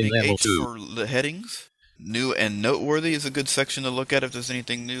noteworthy heading level 2. For the headings. New and noteworthy is a good section to look at if there's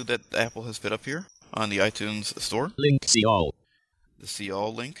anything new that Apple has put up here on the iTunes store. Link see all. The see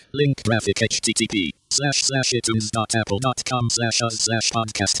all link. Link graphic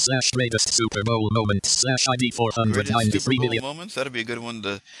http://itunes.apple.com/us/podcast/greatest Super Bowl moments/ID 493 million. Moments. That'd be a good one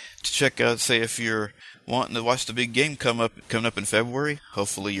to check out. Say if you're wanting to watch the big game coming up in February.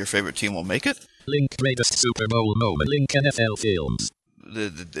 Hopefully your favorite team will make it. Link greatest Super Bowl moment. Link NFL films. The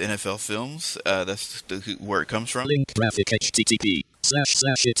NFL films. That's where it comes from. Link graphic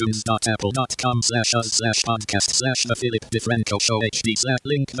http://itunes.apple.com/us/podcast/the Philip DeFranco Show HD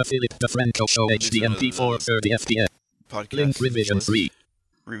link the Philip DeFranco Show HD MP4 30 FPS. Podcast link revision 3.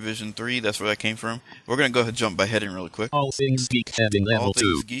 Revision 3, that's where that came from. We're going to go ahead and jump by heading really quick. All things geek heading level 2.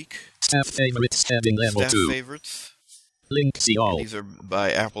 All things geek. Staff favorites heading level 2. Staff favorites. Link see all. These are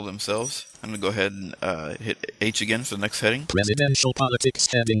by Apple themselves. I'm going to go ahead and hit H again for the next heading. Presidential politics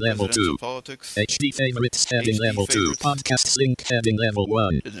heading level 2. Politics. HD favorites heading level 2. Podcasts link heading level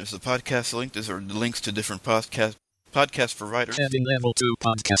 1. And there's the podcast link. These are links to different podcast providers. Heading level 2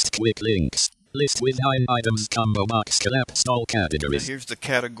 podcast quick links. List with 9 items combo box collapsed all categories. And here's the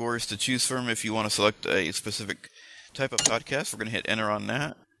categories to choose from if you want to select a specific type of podcast. We're going to hit enter on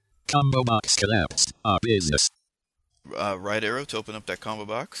that. Combo box collapsed. Our business. Right arrow to open up that combo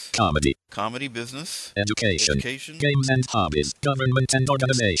box. Comedy, business, education, games and hobbies, government and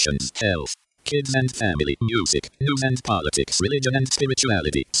organizations, health, kids and family, music, news and politics, religion and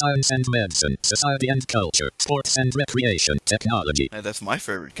spirituality, science and medicine, society and culture, sports and recreation, technology. And that's my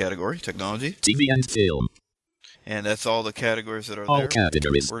favorite category, technology. TV and film. And that's all the categories that are All there.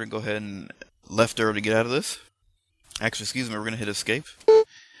 categories. We're going to go ahead and left arrow to get out of this. Actually, excuse me, we're going to hit escape.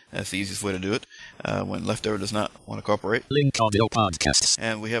 That's the easiest way to do it when left arrow does not want to cooperate. Link audio podcasts.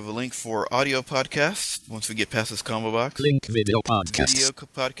 And we have a link for audio podcasts once we get past this combo box. Link video podcasts. Video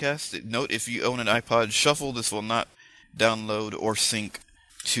podcast. Note, if you own an iPod Shuffle, this will not download or sync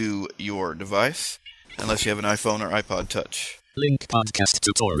to your device unless you have an iPhone or iPod Touch. Link podcast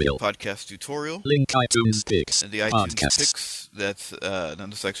tutorial. Podcast tutorial. Link iTunes picks. And the iTunes picks. That's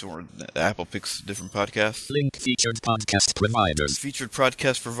another section where Apple picks different podcasts. Link featured podcast providers. Featured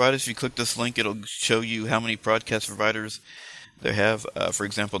podcast providers. If you click this link, it'll show you how many podcast providers they have. For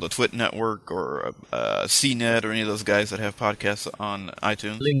example, the Twit Network or CNET or any of those guys that have podcasts on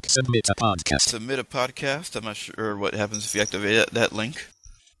iTunes. Link submit a podcast. Submit a podcast. I'm not sure what happens if you activate that link.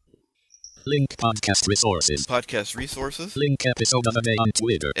 Link podcast resources. Podcast resources. Link episode of the day on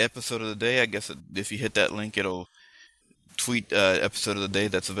Twitter. Episode of the day. I guess if you hit that link, it'll tweet episode of the day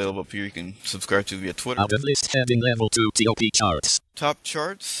that's available up here. You can subscribe to via Twitter. Out of list heading level 2 TOP charts. Top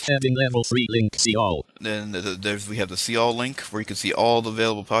charts. Heading level 3 link see all. Then we have the see all link where you can see all the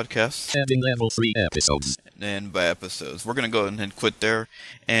available podcasts. Heading level 3 episodes. And by episodes. We're going to go ahead and quit there.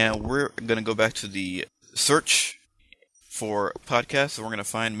 And we're going to go back to the search for podcasts, and we're going to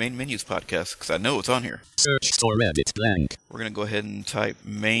find Main Menu's podcast, because I know it's on here. Search store edit blank. We're going to go ahead and type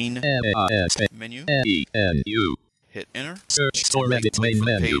Main Menu. MENU. Hit enter. Search store edit Main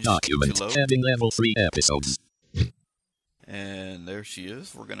Menu document. Heading level 3 episodes. And there she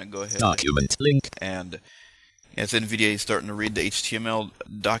is. We're going to go ahead. Document link. And as NVDA is starting to read the HTML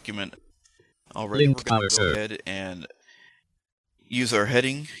document already, link we're going to go ahead and use our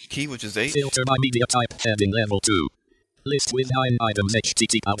heading key, which is H. Filter by media type. Heading level 2. List with 9 items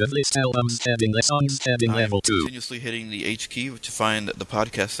HTTP out of list albums heading songs heading level 2. Continuously hitting the H key to find the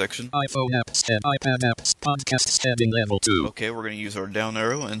podcast section. iPhone apps and iPad apps podcasts heading level 2. Okay, we're going to use our down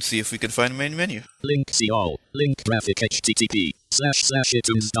arrow and see if we can find Main Menu. Link see all. Link graphic HTTP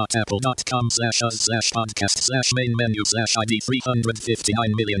 //itunes.apple.com/us/podcast/main menu /ID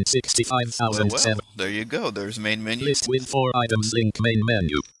 359,065,007. Well, there you go. There's Main Menu. List with 4 items. Link main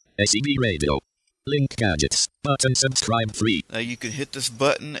menu. ACB radio. Link gadgets. Button subscribe free. Now you can hit this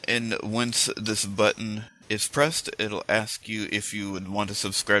button, and once this button is pressed, it'll ask you if you would want to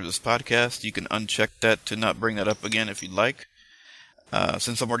subscribe to this podcast. You can uncheck that to not bring that up again if you'd like.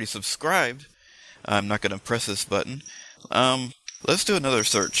 Since I'm already subscribed, I'm not going to press this button. Let's do another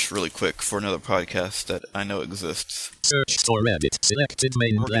search really quick for another podcast that I know exists. Search for Reddit. Selected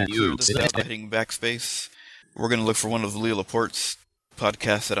main menu. Hitting backspace. We're going to look for one of Leo Laporte's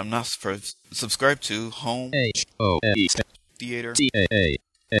podcasts that I'm not subscribed to. Home Theater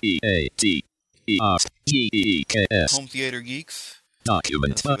Home Theater Geeks.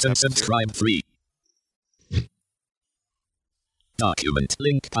 Document button subscribe free. Document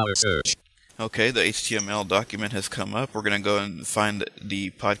link power search. Okay, the HTML document has come up. We're going to go and find the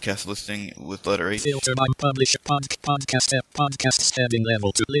podcast listing with letter H. Filter by publisher podcast podcasts heading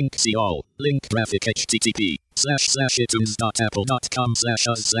level 2 link see all. Link graphic HTTP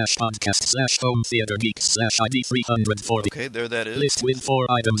 //itunes.apple.com/us/podcast/home theater geeks/ID 340. Okay, there that is. List with 4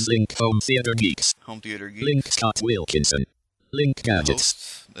 items. Link home theater geeks. Home Theater Geeks. Link Scott Wilkinson. Link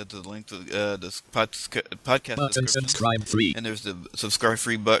gadgets. That's the link to this podcast button subscribe free. And there's the subscribe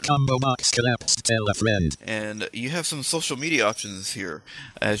free button. Combo box collapsed. Tell a friend. And you have some social media options here.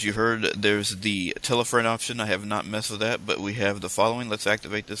 As you heard, there's the tell a friend option. I have not messed with that, but we have the following. Let's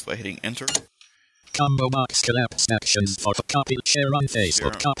activate this by hitting enter. Combo box collapsed actions for copy. Share on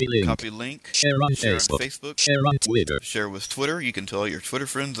Facebook. Copy link. Copy link. Share on Facebook. Share on Twitter. Share with Twitter. You can tell your Twitter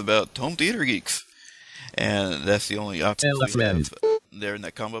friends about Home Theater Geeks. And that's the only option we have there in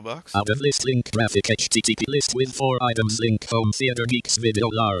that combo box. Out of list link graphic HTTP list with 4 items. Link Home Theater Geeks video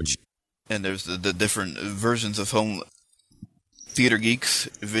large. And there's the different versions of Home Theater Geeks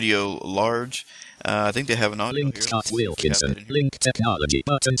video large. I think they have an audio link here. Scott Wilkinson. Link technology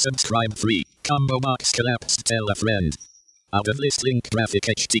button subscribe free. Combo box collapsed. Tell a friend. Out of list link graphic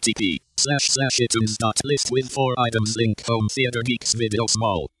HTTP //itunes.list with 4 items. Link Home Theater Geeks video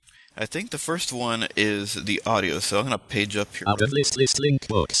small. I think the first one is the audio, so I'm going to page up here. Out of list link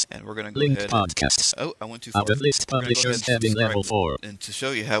books. And we're going to go link ahead. Podcasts. I went too far. Out of list publishers heading level 4. And to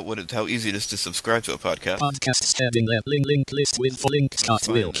show you how easy it is to subscribe to a podcast. Podcasts heading level link list with link Scott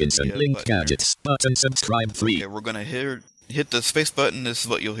Wilkinson. Link gadgets button subscribe free. Okay, we're going to hit the space button. This is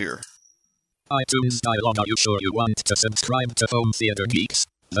what you'll hear. iTunes dialog. Are you sure you want to subscribe to Home Theater Geeks?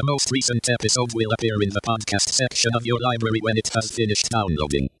 The most recent episode will appear in the podcast section of your library when it has finished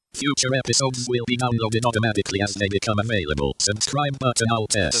downloading. Future episodes will be downloaded automatically as they become available. Subscribe button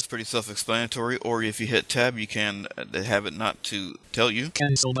Alt That's S. pretty self-explanatory, or if you hit tab, you can have it not to tell you.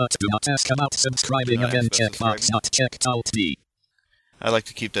 Cancel button. Do not ask about subscribing Do not again. ask about Checkbox not checked. Alt D. I like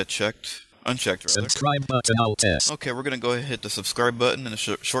to keep that unchecked rather. Subscribe button Alt S. Okay, we're going to go ahead and hit the subscribe button, and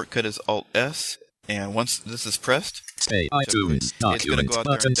the shortcut is Alt S. And once this is pressed, Say iTunes it's going to document go out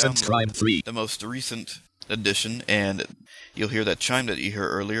there button and subscribe download free. the most recent edition, and you'll hear that chime that you heard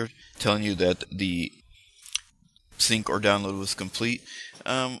earlier telling you that the sync or download was complete.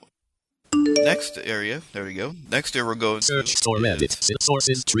 Next area, there we go. Next area we're going Search to store edit.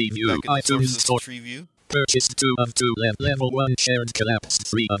 Sources tree view. back in the iTunes sources store. tree view. Purchase 2 of 2. Level 1 shared collapse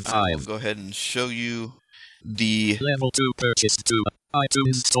 3 of 5. I'll go ahead and show you the Level 2 purchase 2.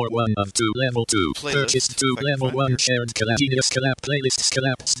 iTunes store 1 of 2. Level 2 Playlist, purchase 2. if I can Level find 1 here. shared collapse. Genius collapse playlists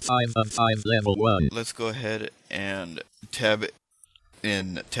collapse 5 of 5. Level 1. Let's go ahead and tab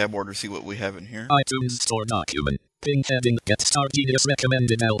in tab order, see what we have in here. iTunes store document. Ping heading get star Genius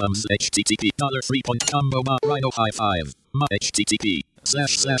recommended albums http $3.combo rhino high 5 http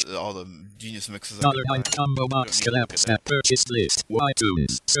 / All the Genius mixes. $9 combo box collapse at purchase list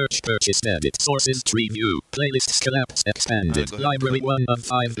iTunes search purchase edit sources tree view playlists collapse expanded library 1 of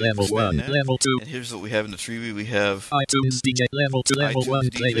 5 level 1 level 2 And here's what we have in the tree view. We have iTunes DJ level 2 level iTunes 1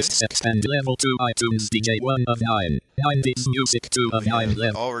 DJ. playlists expand level 2 iTunes DJ 1 of 9 90s music 2 of 9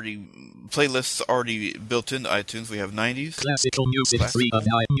 level already playlists already built into iTunes. We have 90s. Classical music 3 of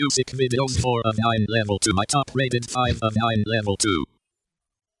 9 music videos 4 of 9 level 2 my top rated 5 of 9 level 2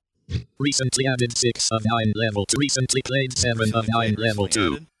 recently added 6 of 9 level 2 recently played 7 of 9 level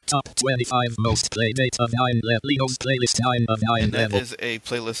 2 top 25 most played 8 of 9 level Leo's playlist 9 of 9 And that level is a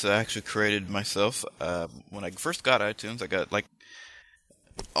playlist that I actually created myself. When I first got iTunes, I got like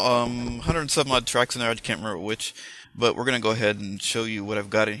 100 and some odd tracks in there. I can't remember which. But we're going to go ahead and show you what I've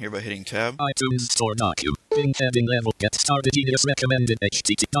got in here by hitting tab. iTunes store document. Ping heading level. Get started. Genius recommended.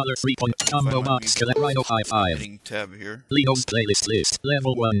 HTTP $3.combo box collect Rhino high 5. Hitting tab here. Leo's playlist list.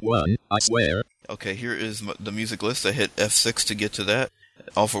 Level 1 I swear. Okay, here is the music list. I hit F6 to get to that.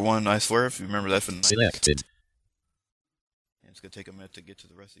 All for One, I swear, if you remember that from the 90s. Selected. And it's going to take a minute to get to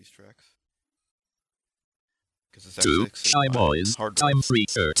the rest of these tracks. 2. Shy Boys. Time free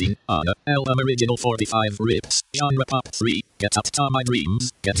 13. Anna. Album original 45 rips. Genre pop 3. Get Up to My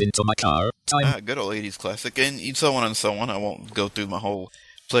Dreams. Get Into My Car. Time. Good old 80s classic. And so on and so on. I won't go through my whole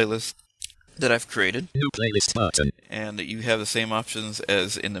playlist that I've created. New playlist button. And you have the same options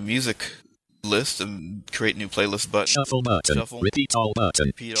as in the music list and create new playlist button. Shuffle button. Shuffle. Repeat all button.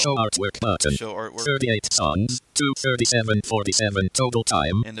 Repeat Show all. artwork button. Show artwork. 38 songs. 237.47 total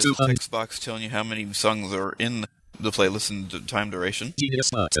time. And there's a text box telling you how many songs are in the playlist and the time duration. Genius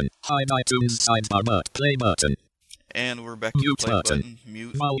button. Hide iTunes sidebar but play button. And we're back to Mute the play button.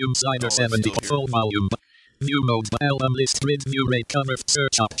 Mute. Volume slider All that's 70 still here. full volume. View mode album list grid view rate cover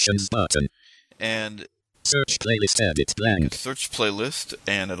search options button. And Search playlist edit blank. search playlist,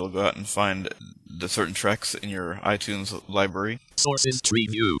 and it'll go out and find the certain tracks in your iTunes library. Sources tree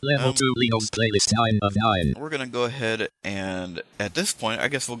view. Level 2 Leo's playlist 9 of 9. We're going to go ahead and, at this point, I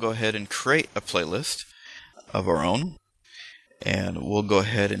guess we'll go ahead and create a playlist of our own. And we'll go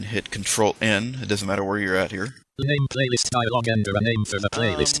ahead and hit Control-N. It doesn't matter where you're at here. Name playlist dialog enter a name for the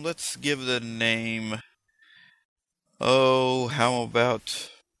playlist. Let's give the name... Oh, how about...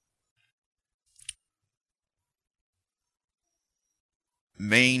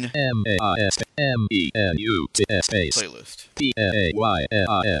 Main M-A-I-S-M-E-N-U-T space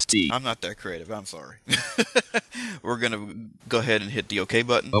P-A-Y-L-I-S-T. I'm not that creative, I'm sorry. We're going to go ahead and hit the OK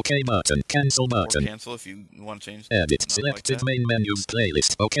button. OK button. Cancel button. Or cancel if you want to change. Edit. Not Selected like main menus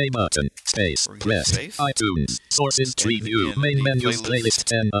playlist. OK button. Space. We're gonna hit Press. space. iTunes. Sources tree And view. again, Main the menus playlist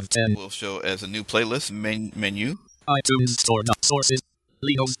 10 of 10. Will show as a new playlist, main menu. iTunes store sources.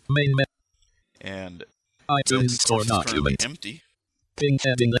 Leo's main And iTunes store is currently document. empty. Ping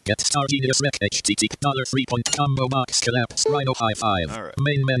heading get star Genius rec HTTP $3.combo box collapse Rhino high 5. Alright.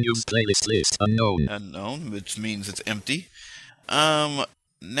 Main menus playlist list unknown. Unknown, which means it's empty.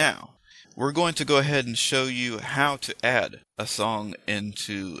 Now, we're going to go ahead and show you how to add a song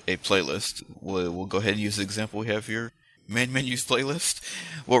into a playlist. We'll go ahead and use the example we have here. Main menus playlist.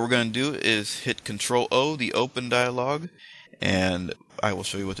 What we're going to do is hit Control-O, the open dialog, and I will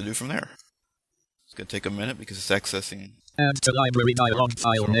show you what to do from there. It's going to take a minute because it's accessing. Add to library dialog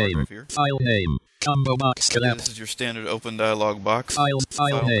file Some name. hard drive here. File name. Combo box collapse. This is your standard open dialog box.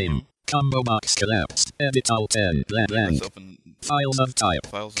 File name. Combo box collapse. Edit all 10. Blank. Let's open Files of type.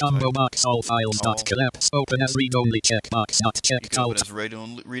 Files of Combo type. box all files dot collapse. Open as read only checkbox not checked open out. as read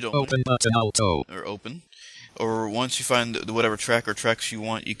only. Open button auto. Or open. Or once you find whatever track or tracks you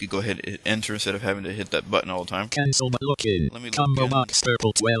want, you could go ahead and hit enter instead of having to hit that button all the time. Cancel but look in. Let me look Combo in. box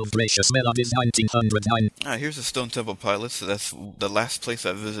purple 12 gracious melodies 1909. Here's the Stone Temple Pilots. So that's the last place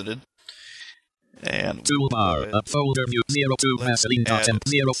I visited. And Toolbar, up folder view, 02 Vaseline .temp,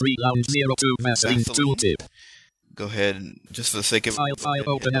 03 lounge, 02 Vaseline tooltip. Go ahead and, just for the sake of it, File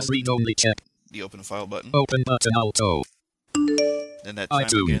open as read only check. the open file button. Open button auto. Then that chime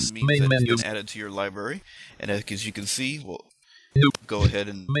again iTunes, means main that menu. it's been added to your library. And as you can see, we'll Nope. go ahead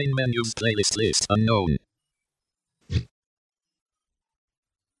and Main menus playlist list unknown.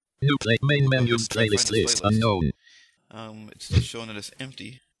 New play main menus try to find playlist this list playlist. unknown. it's just showing that it's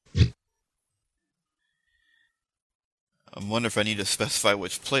empty. I wonder if I need to specify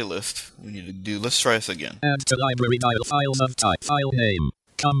which playlist we need to do. Let's try this again. Add to library dial files of type file name.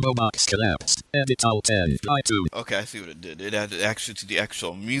 Combo box collapsed. Edit alt 10. iTunes. Okay, I see what it did. It added actually to the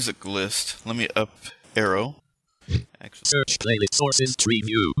actual music list. Let me up arrow. Search playlist sources tree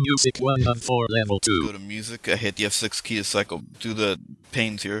view. Music 1 of 4 level 2. Go to music. I hit the F6 key to cycle through the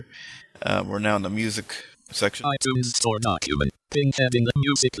panes here. We're now in the music section. iTunes store document. Ping heading the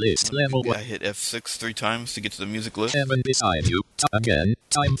music list level 1. I hit F6 3 times to get to the music list. 7 beside you. Again.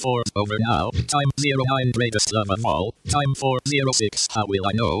 Time 4 over now. Time 09 greatest love of all. Time 406 how will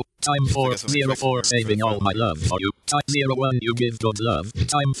I know. Time 404 saving all my love for you. Time 01 you give good love.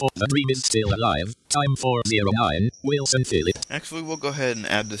 Time 4 the dream is still alive. Time 409 Wilson Phillip. Actually, we'll go ahead and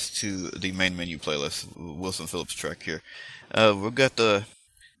add this to the main menu playlist. Wilson Phillips track here. We've got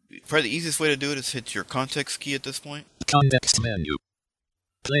probably the easiest way to do it is hit your context key at this point. Context menu.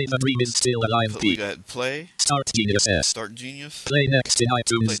 Play the dream is still alive. So we got play. Start Genius S. Start Genius. Play next in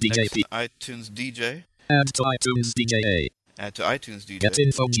iTunes Play DJ next P. in iTunes DJ. Add to iTunes DJ A. Add to iTunes DJ. Get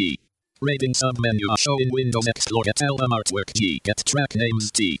info G. Rating submenu show in Windows Explorer. Get album artwork G. Get track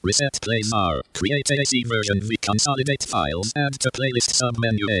names T. Reset plays R. Create AC version V. Consolidate files. Add to playlist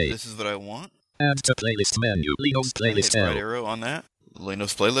submenu A. This is what I want. Add to playlist menu. Lino's playlist Hit L. right arrow on that.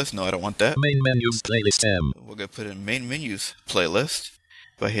 Lino's playlist. No, I don't want that. Main menus playlist M. We're going to put in main menus playlist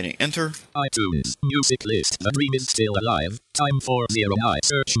by hitting enter. iTunes music list. The dream is still alive. Time 409.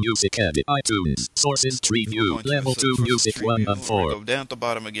 Search music edit. iTunes sources tree view. Level 2 music 1 of 4. Go down at the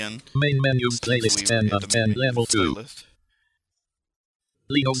bottom again. Main menus playlist 10 of 10 level 2. Playlist.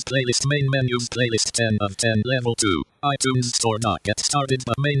 Lino's playlist main menus playlist 10 of 10 level 2. iTunes store not get started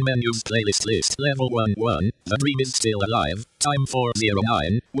but main menus playlist list level 1 1. The dream is still alive. Time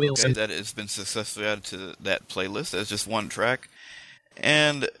 409. Wilson. Okay, that has been successfully added to that playlist. That's just one track.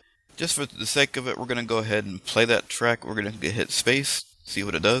 And just for the sake of it, we're going to go ahead and play that track. We're going to hit space, see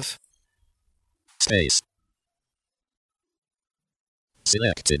what it does. Space.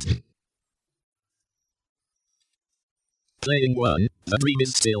 Selected. Playing 1. The dream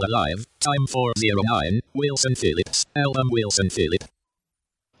is still alive. Time 409. Wilson Phillips. Album Wilson Phillip.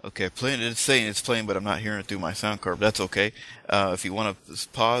 Okay, playing. It's saying it's playing, but I'm not hearing it through my sound card. That's okay. If you want to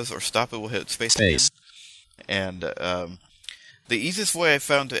pause or stop it, we'll hit space. Again. And the easiest way I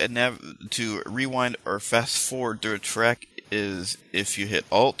found to rewind or fast forward through a track is if you hit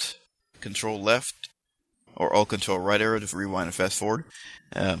Alt, Control Left, or Alt Control Right arrow to rewind and fast forward.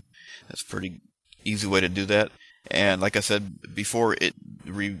 That's a pretty easy way to do that. And like I said before, it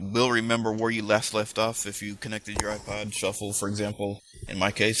will remember where you last left off. If you connected your iPod Shuffle, for example, in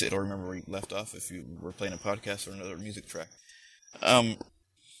my case, it'll remember where you left off if you were playing a podcast or another music track.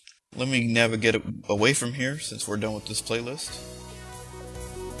 Let me navigate away from here since we're done with this playlist.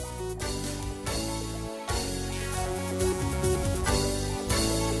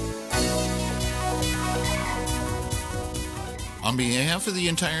 On behalf of the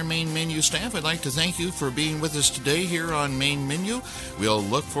entire Main Menu staff, I'd like to thank you for being with us today here on Main Menu. We'll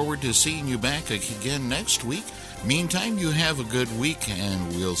look forward to seeing you back again next week. Meantime, you have a good week, and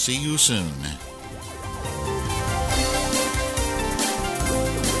we'll see you soon.